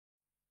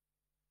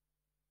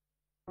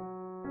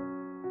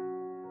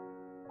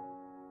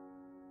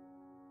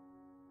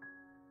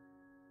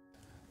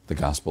The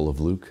Gospel of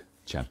Luke,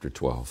 chapter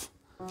 12.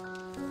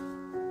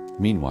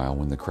 Meanwhile,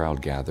 when the crowd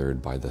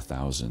gathered by the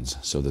thousands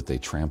so that they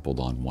trampled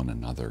on one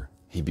another,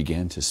 he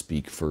began to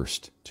speak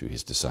first to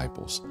his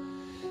disciples.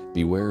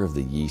 Beware of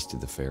the yeast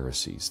of the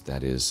Pharisees,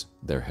 that is,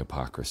 their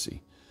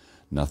hypocrisy.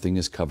 Nothing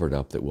is covered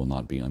up that will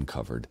not be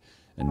uncovered,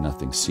 and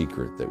nothing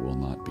secret that will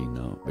not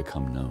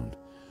become known.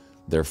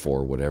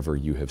 Therefore, whatever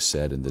you have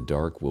said in the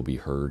dark will be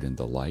heard in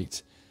the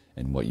light,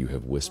 and what you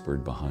have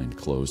whispered behind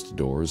closed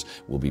doors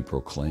will be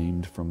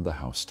proclaimed from the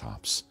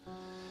housetops.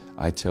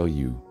 I tell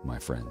you, my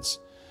friends,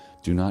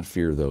 do not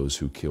fear those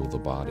who kill the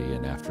body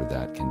and after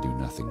that can do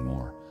nothing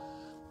more.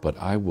 But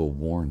I will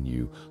warn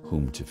you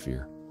whom to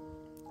fear.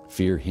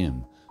 Fear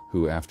him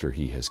who, after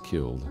he has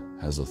killed,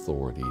 has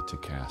authority to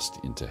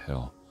cast into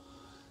hell.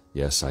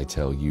 Yes, I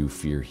tell you,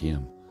 fear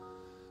him.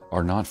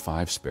 Are not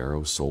 5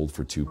 sparrows sold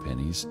for 2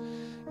 pennies?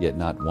 Yet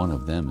not one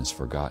of them is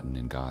forgotten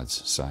in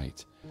God's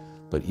sight.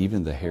 But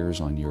even the hairs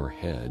on your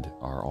head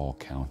are all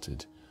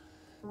counted.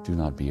 Do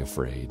not be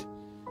afraid.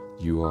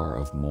 You are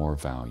of more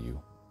value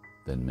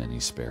than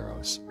many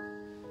sparrows.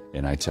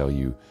 And I tell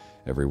you,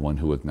 everyone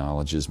who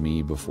acknowledges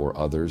me before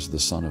others, the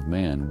Son of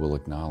Man will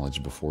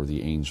acknowledge before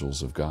the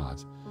angels of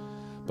God.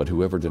 But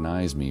whoever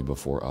denies me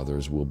before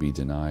others will be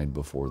denied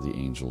before the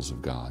angels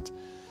of God.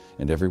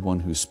 And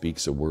everyone who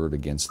speaks a word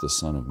against the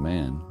Son of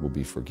Man will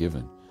be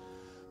forgiven.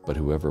 But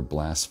whoever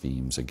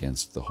blasphemes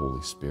against the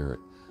Holy Spirit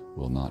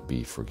will not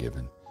be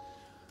forgiven.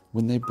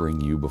 When they bring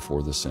you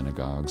before the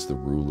synagogues, the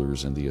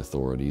rulers and the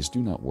authorities,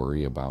 do not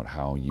worry about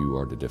how you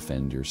are to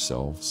defend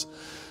yourselves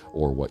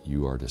or what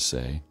you are to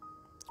say.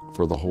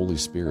 For the Holy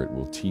Spirit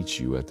will teach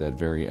you at that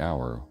very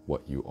hour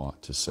what you ought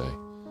to say.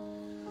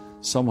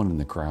 Someone in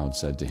the crowd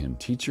said to him,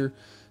 "Teacher,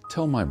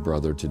 tell my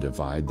brother to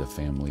divide the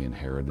family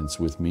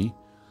inheritance with me."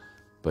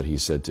 But he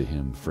said to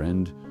him,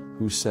 "Friend,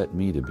 who set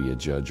me to be a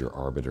judge or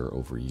arbiter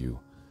over you?"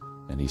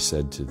 And he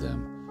said to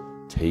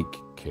them, "Take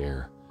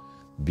care.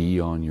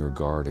 Be on your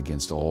guard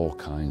against all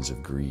kinds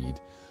of greed,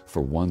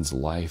 for one's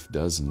life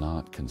does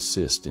not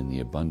consist in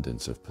the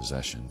abundance of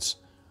possessions."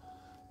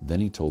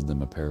 Then he told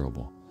them a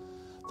parable.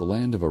 The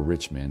land of a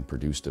rich man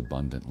produced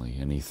abundantly,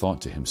 and he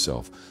thought to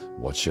himself,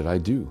 "What should I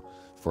do?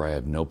 For I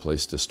have no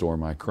place to store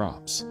my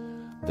crops."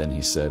 Then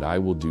he said, "I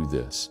will do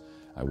this.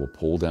 I will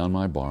pull down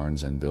my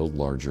barns and build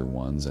larger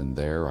ones, and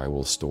there I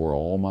will store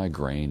all my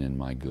grain and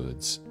my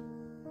goods.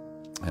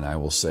 And I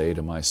will say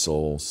to my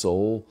soul,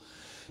 'Soul,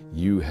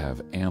 you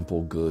have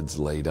ample goods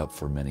laid up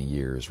for many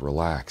years.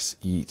 Relax,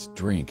 eat,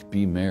 drink,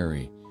 be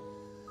merry.'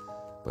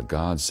 But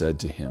God said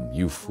to him,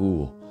 'You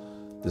fool,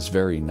 this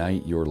very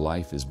night your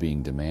life is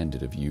being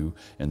demanded of you,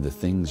 and the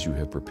things you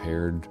have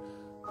prepared,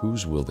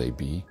 whose will they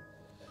be?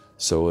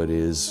 So it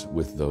is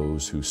with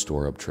those who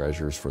store up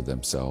treasures for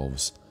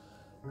themselves,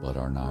 but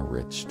are not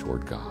rich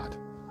toward God.'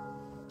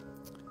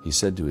 He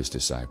said to his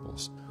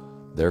disciples,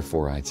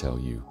 'Therefore I tell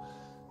you,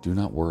 do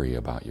not worry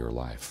about your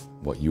life,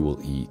 what you will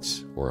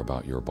eat, or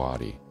about your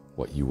body,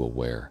 what you will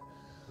wear.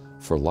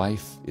 For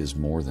life is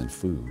more than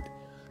food,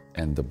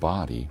 and the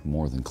body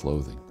more than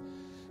clothing.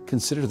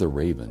 Consider the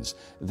ravens.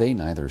 They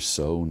neither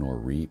sow nor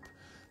reap.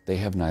 They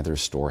have neither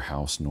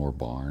storehouse nor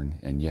barn,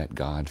 and yet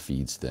God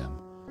feeds them.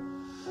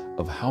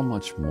 Of how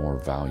much more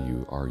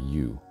value are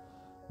you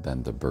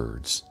than the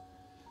birds?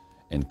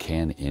 And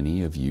can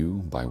any of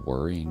you, by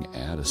worrying,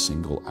 add a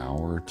single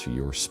hour to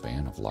your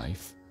span of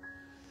life?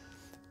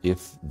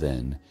 If,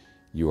 then,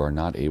 you are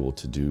not able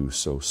to do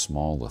so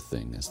small a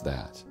thing as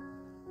that,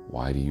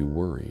 why do you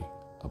worry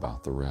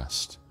about the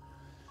rest?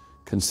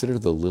 Consider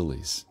the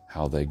lilies,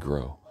 how they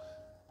grow.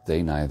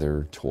 They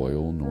neither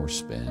toil nor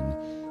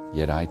spin,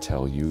 yet I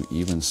tell you,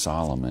 even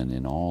Solomon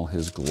in all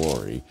his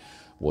glory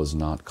was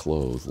not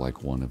clothed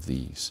like one of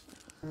these.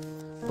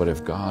 But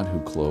if God, who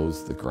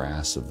clothes the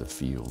grass of the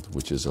field,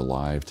 which is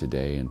alive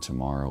today and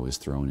tomorrow is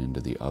thrown into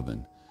the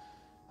oven,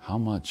 how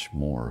much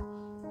more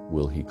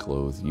will he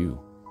clothe you,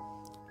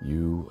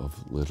 you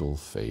of little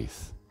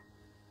faith?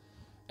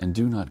 And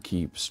do not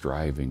keep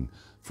striving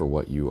for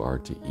what you are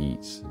to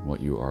eat and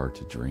what you are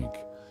to drink,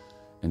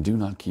 and do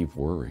not keep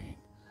worrying,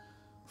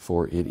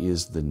 for it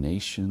is the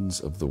nations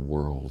of the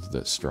world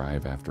that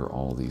strive after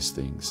all these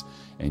things,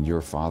 and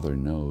your Father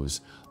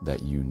knows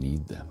that you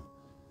need them.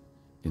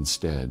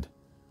 Instead,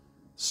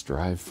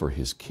 strive for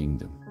his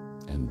kingdom,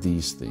 and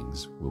these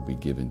things will be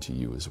given to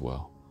you as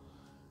well.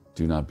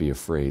 Do not be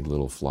afraid,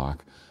 little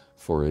flock,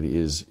 for it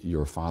is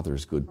your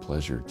Father's good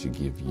pleasure to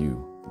give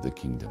you the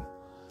kingdom.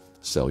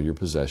 Sell your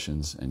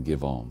possessions and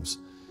give alms.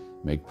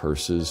 Make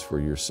purses for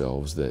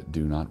yourselves that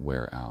do not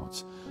wear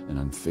out, an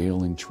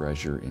unfailing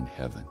treasure in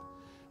heaven,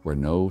 where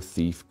no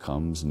thief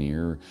comes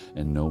near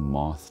and no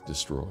moth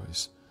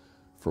destroys.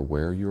 For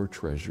where your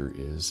treasure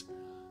is,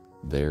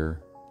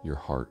 there your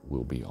heart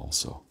will be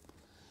also.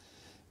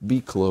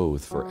 Be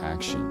clothed for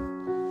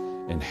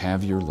action and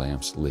have your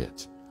lamps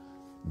lit.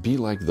 Be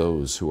like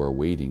those who are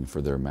waiting for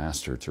their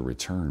master to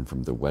return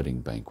from the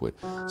wedding banquet,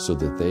 so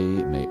that they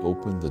may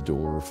open the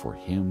door for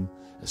him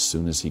as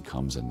soon as he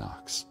comes and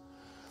knocks.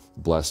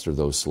 Blessed are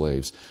those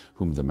slaves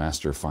whom the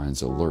master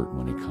finds alert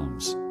when he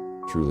comes.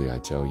 Truly I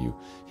tell you,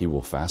 he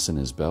will fasten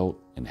his belt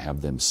and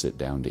have them sit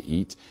down to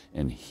eat,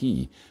 and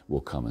he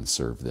will come and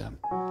serve them.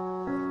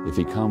 If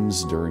he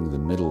comes during the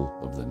middle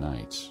of the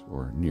night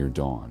or near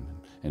dawn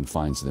and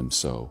finds them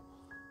so,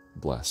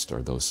 blessed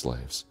are those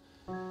slaves.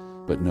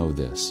 But know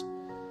this,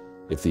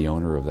 if the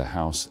owner of the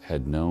house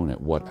had known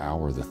at what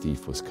hour the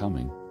thief was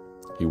coming,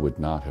 he would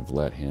not have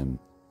let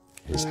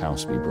his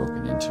house be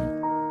broken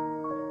into.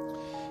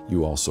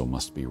 You also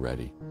must be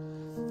ready,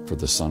 for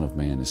the Son of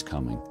Man is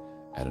coming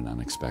at an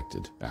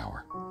unexpected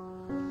hour.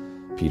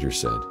 Peter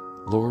said,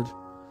 Lord,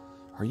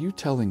 are you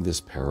telling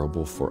this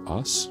parable for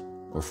us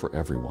or for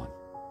everyone?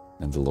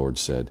 And the Lord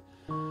said,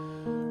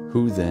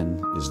 Who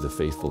then is the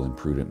faithful and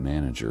prudent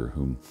manager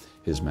whom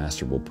his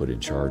master will put in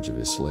charge of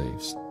his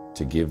slaves,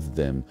 to give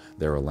them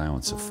their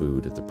allowance of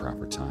food at the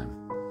proper time?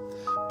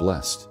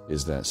 Blessed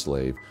is that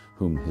slave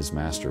whom his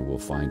master will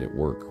find at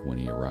work when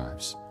he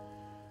arrives.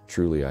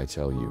 Truly I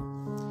tell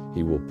you,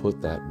 he will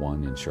put that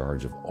one in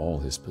charge of all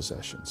his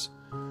possessions.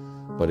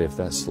 But if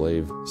that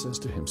slave says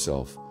to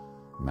himself,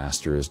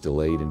 Master is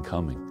delayed in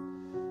coming,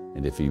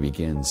 and if he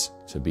begins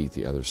to beat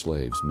the other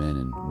slaves, men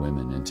and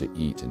women, and to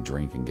eat and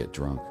drink and get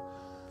drunk,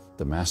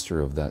 the master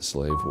of that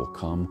slave will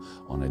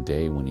come on a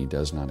day when he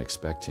does not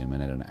expect him,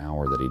 and at an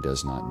hour that he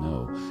does not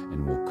know,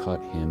 and will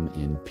cut him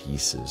in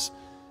pieces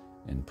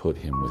and put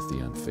him with the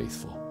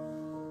unfaithful.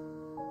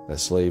 That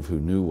slave who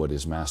knew what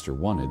his master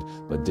wanted,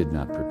 but did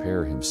not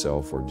prepare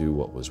himself or do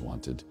what was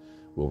wanted,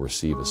 will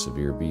receive a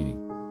severe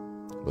beating.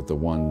 But the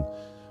one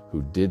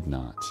who did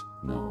not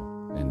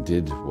know and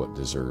did what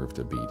deserved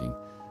a beating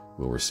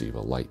will receive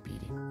a light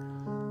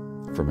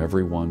beating. From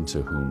everyone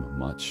to whom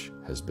much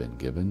has been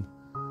given,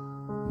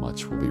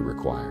 much will be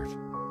required.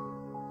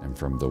 And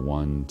from the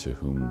one to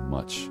whom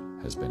much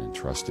has been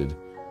entrusted,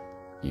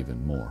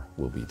 even more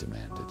will be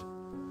demanded.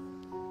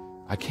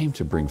 I came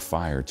to bring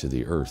fire to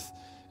the earth,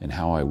 and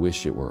how I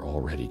wish it were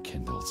already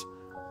kindled.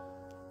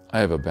 I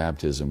have a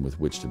baptism with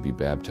which to be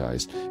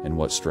baptized, and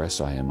what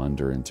stress I am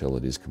under until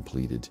it is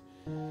completed.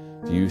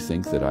 Do you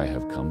think that I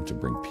have come to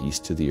bring peace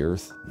to the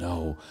earth?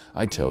 No,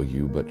 I tell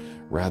you, but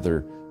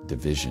rather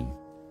division.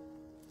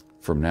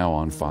 From now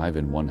on, 5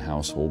 in one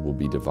household will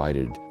be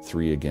divided,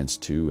 3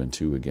 against 2, and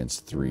 2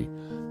 against 3.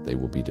 They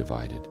will be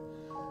divided.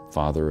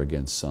 Father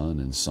against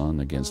son, and son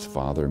against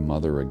father,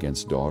 mother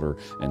against daughter,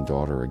 and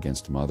daughter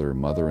against mother,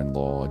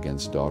 mother-in-law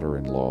against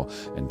daughter-in-law,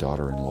 and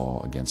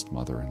daughter-in-law against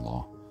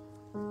mother-in-law.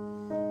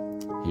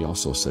 He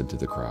also said to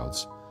the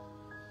crowds,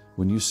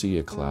 When you see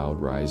a cloud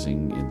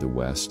rising in the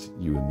west,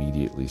 you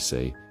immediately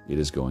say, It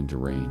is going to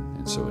rain,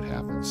 and so it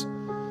happens.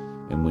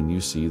 And when you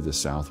see the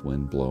south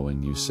wind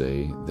blowing, you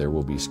say, There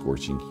will be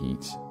scorching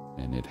heat,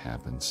 and it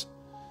happens.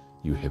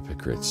 You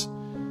hypocrites,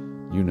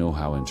 you know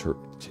how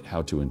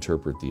to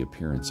interpret the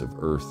appearance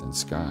of earth and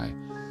sky,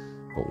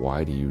 but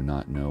why do you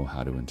not know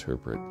how to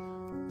interpret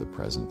the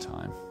present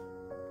time?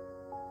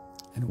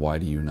 And why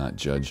do you not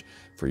judge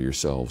for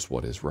yourselves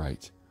what is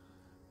right?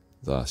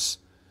 Thus,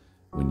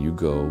 when you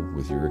go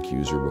with your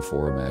accuser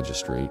before a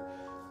magistrate,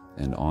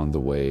 and on the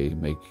way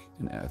make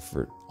an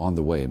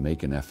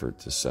effort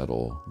to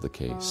settle the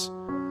case,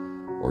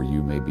 or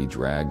you may be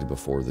dragged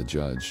before the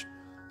judge,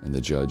 and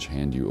the judge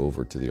hand you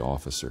over to the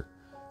officer,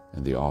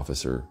 and the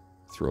officer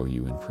throw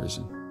you in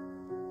prison.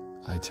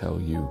 I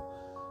tell you,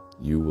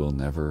 you will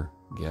never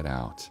get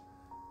out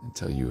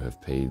until you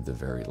have paid the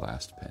very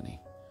last penny.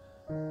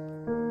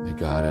 May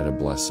God add a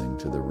blessing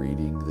to the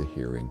reading, the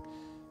hearing,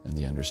 and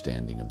the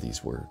understanding of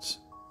these words.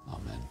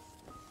 Amen.